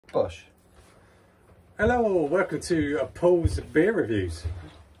Bosh. Hello, welcome to Paul's Beer Reviews.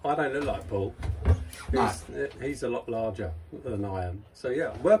 I don't look like Paul. He's a lot larger than I am. So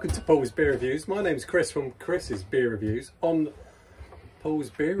yeah, welcome to Paul's Beer Reviews. My name's Chris from Chris's Beer Reviews on Paul's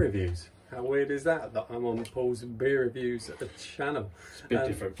Beer Reviews. How weird is that I'm on Paul's Beer Reviews channel? It's a bit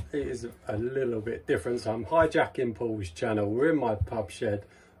different. It is a little bit different. So I'm hijacking Paul's channel. We're in my pub shed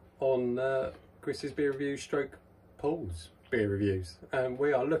on Chris's Beer Reviews stroke Paul's Beer Reviews. And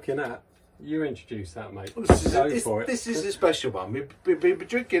we are looking at, you introduce that, mate. Well, this is a special one. We've been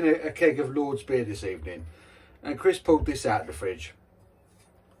drinking a keg of Lord's beer this evening, and Chris pulled this out of the fridge.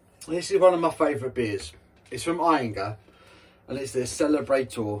 This is one of my favourite beers. It's from Ayinger, and it's the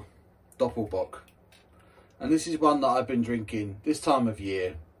Celebrator Dopplebock. And this is one that I've been drinking this time of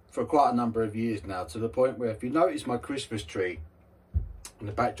year for quite a number of years now, to the point where if you notice my Christmas tree in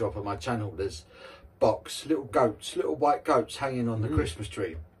the backdrop of my channel, there's box, little goats, little white goats hanging on the Christmas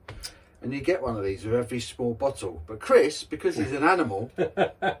tree. And you get one of these with every small bottle. But Chris, because he's an animal,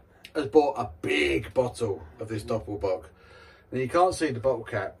 has bought a big bottle of this Dopplebock. And you can't see the bottle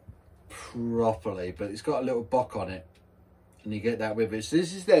cap properly, but it's got a little bock on it. And you get that with it. So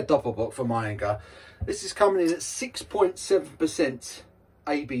this is their Dopplebock from Ayinger. This is coming in at 6.7%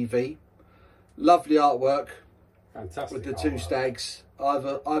 ABV. Lovely artwork. Fantastic. With the two stags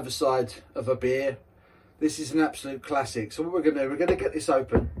either side of a beer. This is an absolute classic. So what we're going to do, we're going to get this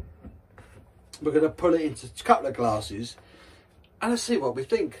open. We're going to pull it into a couple of glasses and let's see what we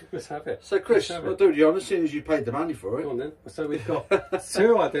think. Let's have it. So Chris, I'll do the honour as soon as you paid the money for it. Go on then. So we've got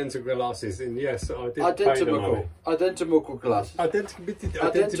two identical glasses, and yes, I did pay the money. Identical glasses. Identical. We've had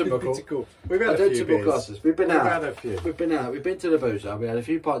identical a few glasses. We've been We've out. had a few. We've been out. We've been to the boozer. We had a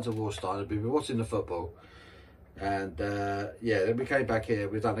few pints of Warstein. We've been watching the football. And yeah, then we came back here.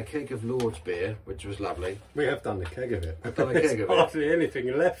 We've done a keg of Lord's beer, which was lovely. We have done the keg of it. We've done a keg of it. There's hardly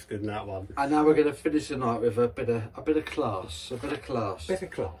anything left in that one. And now we're going to finish the night with a bit of class. A bit of class. Bit of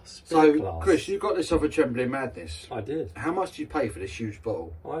class. So, Chris, you got this off of Trembling Madness. I did. How much did you pay for this huge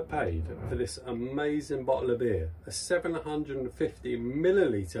bottle? I paid for this amazing bottle of beer. A 750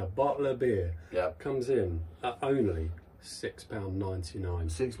 millilitre bottle of beer. Yep. Comes in at only £6.99.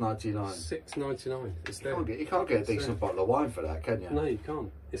 £6.99. £6.99. It's there. You can't get a decent bottle of wine for that, can you? No, you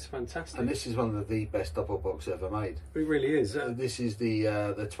can't. It's fantastic. And this is one of the best Dopplebocks ever made. It really is. This is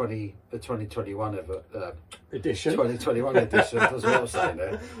the 2021 edition. 2021 edition. That's what I was saying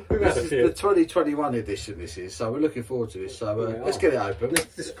there. This is the 2021 edition. This is. So we're looking forward to this. So let's get it open.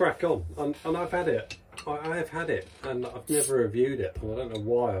 Let's crack on. And I've had it. I have had it, and I've never reviewed it. And I don't know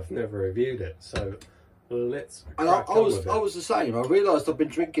why I've never reviewed it. So. Let's and I was the same. I realised I've been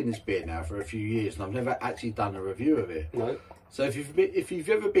drinking this beer now for a few years and I've never actually done a review of it. No. So if you've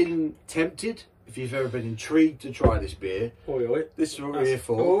ever been tempted, if you've ever been intrigued to try this beer, this is what we're here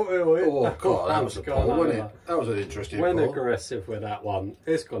for. Oh God, that was a pour, wasn't it? That was an interesting pour. Went aggressive with that one.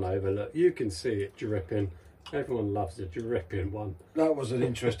 It's gone over. Look, you can see it dripping. Everyone loves a dripping one. That was an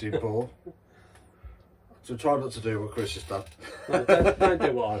interesting pour. So try not to do what Chris has done. No, don't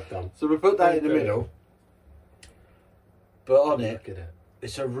do what I've done. So we put that in the middle. But on it, Look at it,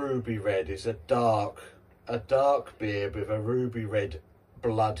 it's a ruby red. It's a dark beer with a ruby red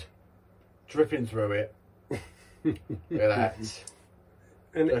blood dripping through it. Look at that.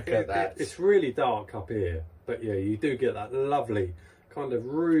 And Look at that. It's really dark up here, but yeah, you do get that lovely kind of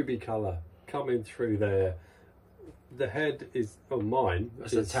ruby colour coming through there. The head is, on mine,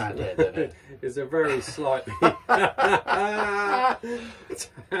 it's a tan head, isn't it? It's a very slightly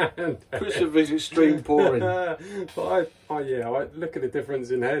tanned Chris of his extreme pouring. But I look at the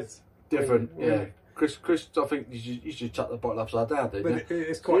difference in heads. Different, yeah. Chris, I think you should chuck the bottle upside down, didn't you?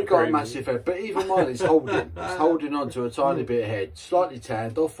 It's quite You've got a massive head, but even mine is holding. It's holding on to a tiny bit of head, slightly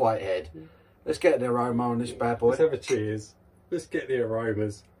tanned, off-white head. Let's get the aroma on this bad boy. Let's have a cheers. Let's get the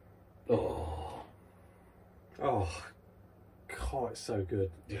aromas. Oh, God, it's so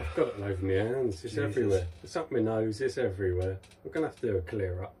good. Yeah. I've got it all over my hands. It's everywhere. It's up my nose. It's everywhere. We're going to have to do a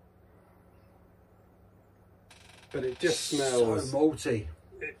clear up. But it just smells... so malty.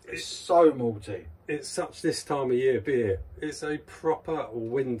 It's so malty. It's such this time of year beer. It's a proper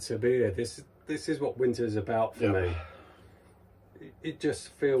winter beer. This is what winter is about for me. It just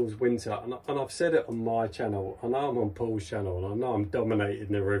feels winter. And I've said it on my channel. I know I'm on Paul's channel and I know I'm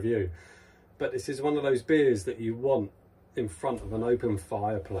dominating the review. But this is one of those beers that you want in front of an open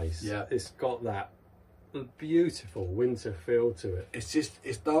fireplace. Yeah. It's got that beautiful winter feel to it.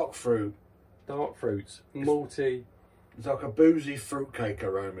 It's dark fruit. Dark fruits, malty. It's like a boozy fruitcake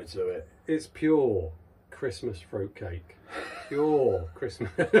aroma to it. It's pure, Christmas fruitcake. Pure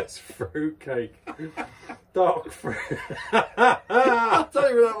Christmas fruitcake. Dark fruit. I don't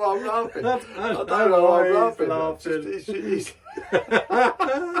even know why I'm laughing. I don't know why I'm laughing.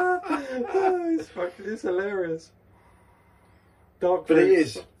 It's hilarious. Dark but fruit. it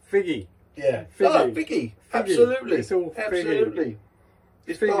is. Figgy. Yeah. Figgy. Oh, figgy. Absolutely. It's all figgy. Absolutely.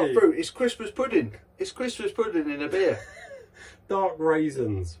 It's figgy. dark fruit. It's Christmas pudding. It's Christmas pudding in a beer. Dark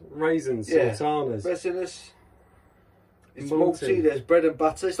raisins. Yeah. Sultanas. Resinous. It's Malty. malty. There's bread and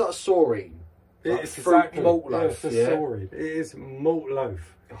butter. It's like a saurine. Like It's fruit exactly malt loaf. It's a sorry. It is malt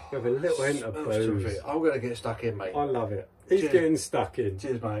loaf with a little hint of booze. I'm going to get stuck in, mate. I love it. He's Cheers. getting stuck in.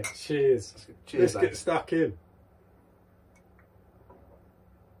 Cheers, mate. Cheers. Cheers, Let's get stuck in.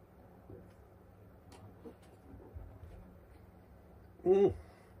 Oh,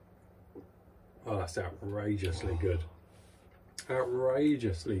 that's outrageously good.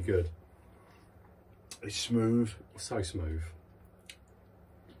 Outrageously good. It's smooth. So smooth.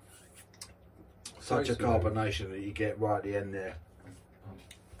 Such a carbonation that you get right at the end there.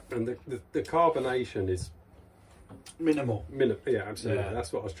 And the carbonation is minimal. Yeah, absolutely. Yeah.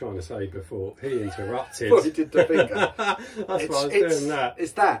 That's what I was trying to say before he interrupted. Well, he did the finger. That's why I was doing that.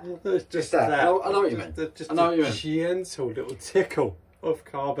 It's that. It's just that. that. I know what you meant. Just I know what you a meant. gentle little tickle of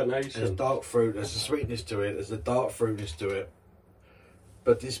carbonation. There's dark fruit. There's a sweetness to it. There's a dark fruitness to it.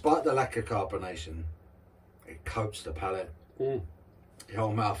 But despite the lack of carbonation, it coats the palate. Your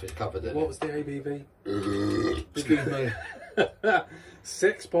whole mouth is covered in it. What was the ABV? Excuse me.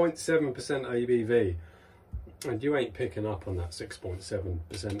 6.7% ABV. And you ain't picking up on that 6.7%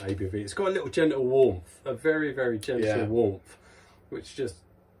 ABV. It's got a little gentle warmth, a very, very gentle warmth, which just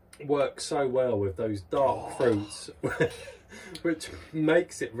works so well with those dark fruits, which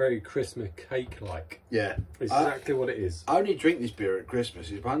makes it very Christmas cake-like. Yeah. Exactly what it is. I only drink this beer at Christmas.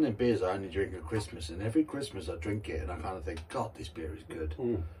 It's one of them beers I only drink at Christmas, and every Christmas I drink it and I kind of think, God, this beer is good.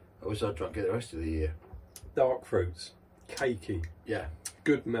 I wish I'd drunk it the rest of the year. Dark fruits, cakey. Yeah.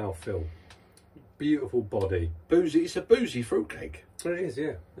 Good mouthfeel. Beautiful body. Boozy. It's a boozy fruitcake. It is,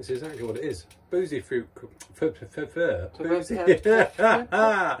 yeah. It's exactly what it is. Boozy fruit. Boozy. The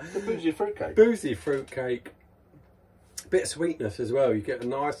boozy fruitcake. Boozy fruitcake. Bit of sweetness as well. You get a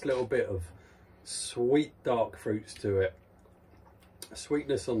nice little bit of sweet dark fruits to it.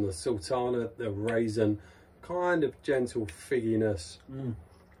 Sweetness on the sultana, the raisin, kind of gentle figginess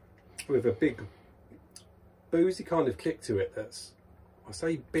with a big boozy kind of kick to it. That's, I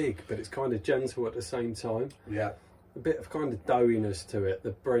say big, but it's kind of gentle at the same time. Yeah. A bit of kind of doughiness to it,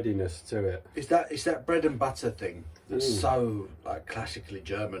 the breadiness to it. It's that bread and butter thing that's so like classically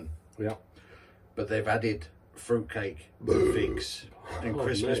German. Yeah. But they've added fruitcake, figs, and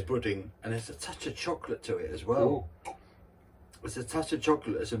Christmas pudding, and there's a touch of chocolate to it as well. There's a touch of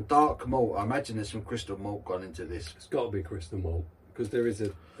chocolate. There's some dark malt. I imagine there's some crystal malt gone into this. It's got to be crystal malt because there is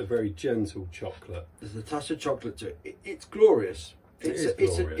a very gentle chocolate. There's a touch of chocolate to it. It's glorious.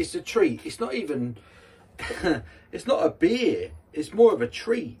 It's a treat. It's not even. It's not a beer. It's more of a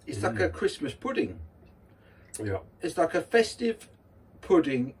treat. It's like a Christmas pudding. Yeah. It's like a festive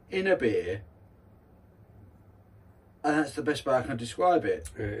pudding in a beer. And that's the best way I can describe it.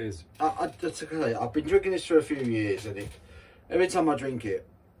 It is. I've been drinking this for a few years, and every time I drink it,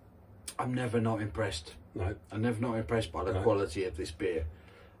 I'm never not impressed. No. I'm never not impressed by the quality of this beer.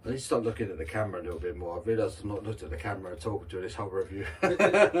 I need to start looking at the camera a little bit more. I've realised I've not looked at the camera at all during this whole review.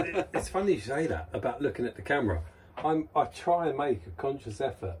 It's funny you say that about looking at the camera. I try and make a conscious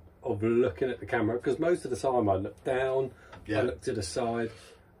effort of looking at the camera because most of the time I look down, I look to the side.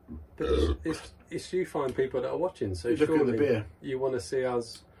 But it's you find people that are watching, so look at the beer. You want to see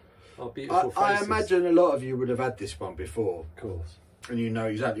us, our beautiful faces. I imagine a lot of you would have had this one before. Of course. And you know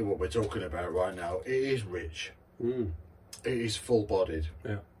exactly what we're talking about right now. It is rich. It is full-bodied.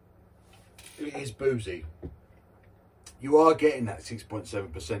 Yeah. It is boozy. You are getting that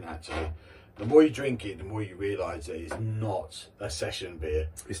 6.7% actually. The more you drink it, the more you realise that it's not a session beer.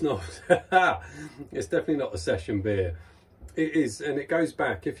 It's not. It's definitely not a session beer. It is, and it goes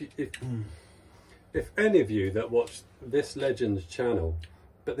back. If any of you that watch this Legends channel,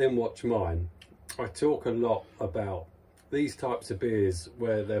 but then watch mine, I talk a lot about these types of beers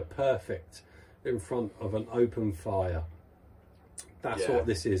where they're perfect in front of an open fire. That's what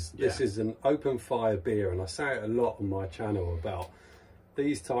this is. This is an open fire beer, and I say it a lot on my channel about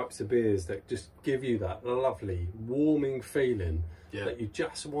these types of beers that just give you that lovely warming feeling that you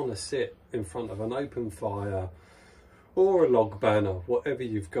just want to sit in front of an open fire or a log burner, whatever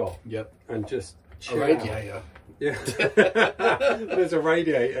you've got, and just chill. A radiator. Yeah. There's a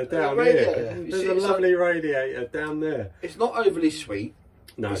radiator down here. There's a lovely radiator down there. It's not overly sweet.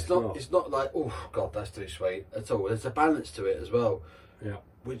 No, it's not. It's not like, oh God, that's too sweet at all. There's a balance to it as well. Yeah.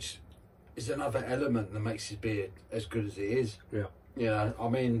 Which is another element that makes his beer as good as it is. Yeah. You know, I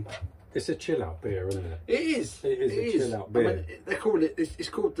mean, it's a chill out beer, isn't it? It is. It is a chill out beer. I mean, they call it. It's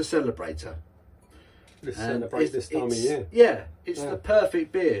called the Celebrator. Let's celebrate this time of year. Yeah, it's the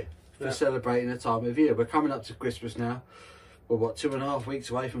perfect beer for celebrating the time of year. We're coming up to Christmas now. We're what, 2.5 weeks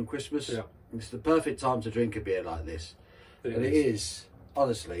away from Christmas. Yeah. It's the perfect time to drink a beer like this, and it is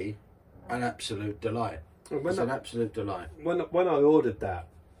honestly an absolute delight. It's an absolute delight. When I ordered that,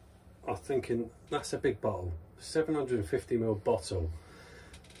 I was thinking that's a big bottle, 750ml bottle.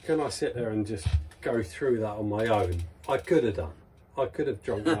 Can I sit there and just go through that on my own? I could have done. I could have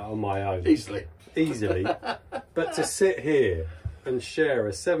drunk that on my own easily. But to sit here and share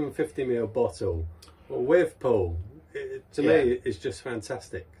a 750ml bottle with Paul, to me, it's just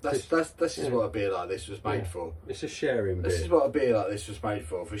fantastic. This is what a beer like this was made for. It's a sharing beer. This is what a beer like this was made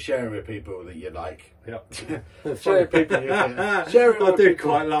for sharing with people that you like. Yep. Sharing people you sharing I with do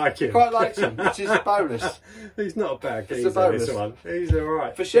people. quite like him. Quite likes him, which is a bonus. He's not a bad geezer, It's a bonus. this one. He's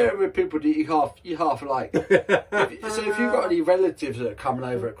alright. For sharing with people that you half like. So if you've got any relatives that are coming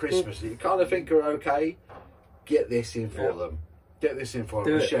over at Christmas that you kind of think are okay, get this in for them. Get this in for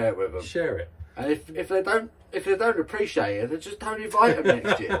them and share it with them. Share it. And if they don't appreciate it, then just don't invite them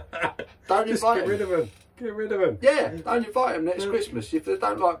next year. Don't invite them. Get rid of them. Get rid of them. Yeah, don't invite them next Christmas. If they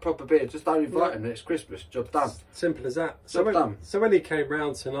don't like proper beer, just don't invite them next Christmas. Job done. Simple as that. Job done. So when he came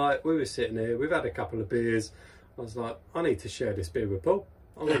round tonight, we were sitting here. We've had a couple of beers. I was like, I need to share this beer with Paul.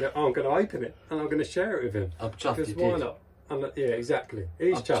 I'm going to open it and I'm going to share it with him. I'm chuffed because you why did. not? Yeah, exactly.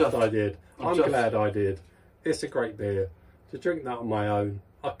 He's chuffed I did. I'm glad I did. It's a great beer. To drink that on my own,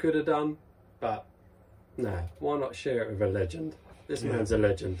 I could have done, but nah, why not share it with a legend? This man's a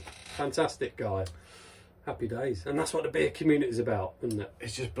legend. Fantastic guy. Happy days. And that's what the beer community is about, isn't it?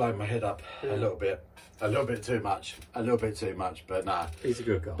 It's just blown my head up a little bit. A little bit too much. A little bit too much, but nah. He's a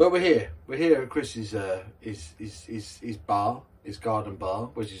good guy. But we're here. We're here at Chris's his bar, his garden bar,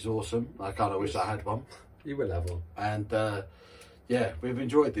 which is awesome. I kind of wish I had one. You will have one. And yeah, we've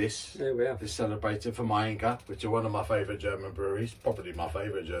enjoyed this. Yeah, we have. This Celebrator from Ayinger, which are one of my favourite German breweries. Probably my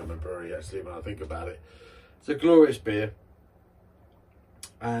favourite German brewery, actually, when I think about it. It's a glorious beer.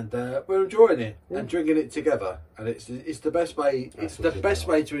 And we're enjoying it and drinking it together. And it's the best way. It's the best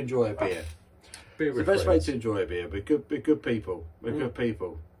way to enjoy a beer. It's the best way to enjoy a beer. We're good people. We're good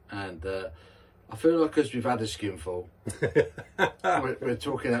people. And I feel like because we've had a skinful, we're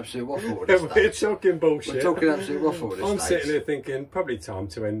talking absolute waffle. We're talking bullshit. We're talking absolute waffle. I'm sitting here thinking, probably time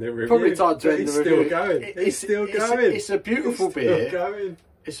to end the review. Probably time to end the review. He's still going. He's still going. It's a beautiful beer. Still going.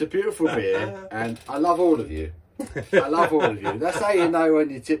 It's a beautiful beer, and I love all of you. I love all of you. That's how you know when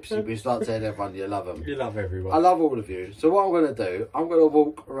you're tipsy. We start telling everyone you love them. You love everyone. I love all of you. So what I'm going to do, I'm going to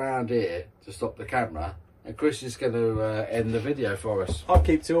walk around here to stop the camera, and Chris is going to end the video for us. I'll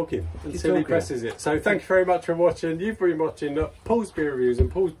keep talking until he presses it. So thank you very much for watching. You've been watching Paul's Beer Reviews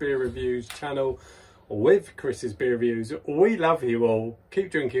and Paul's Beer Reviews channel with Chris's Beer Reviews. We love you all. Keep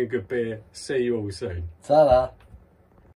drinking good beer. See you all soon. Ta-da.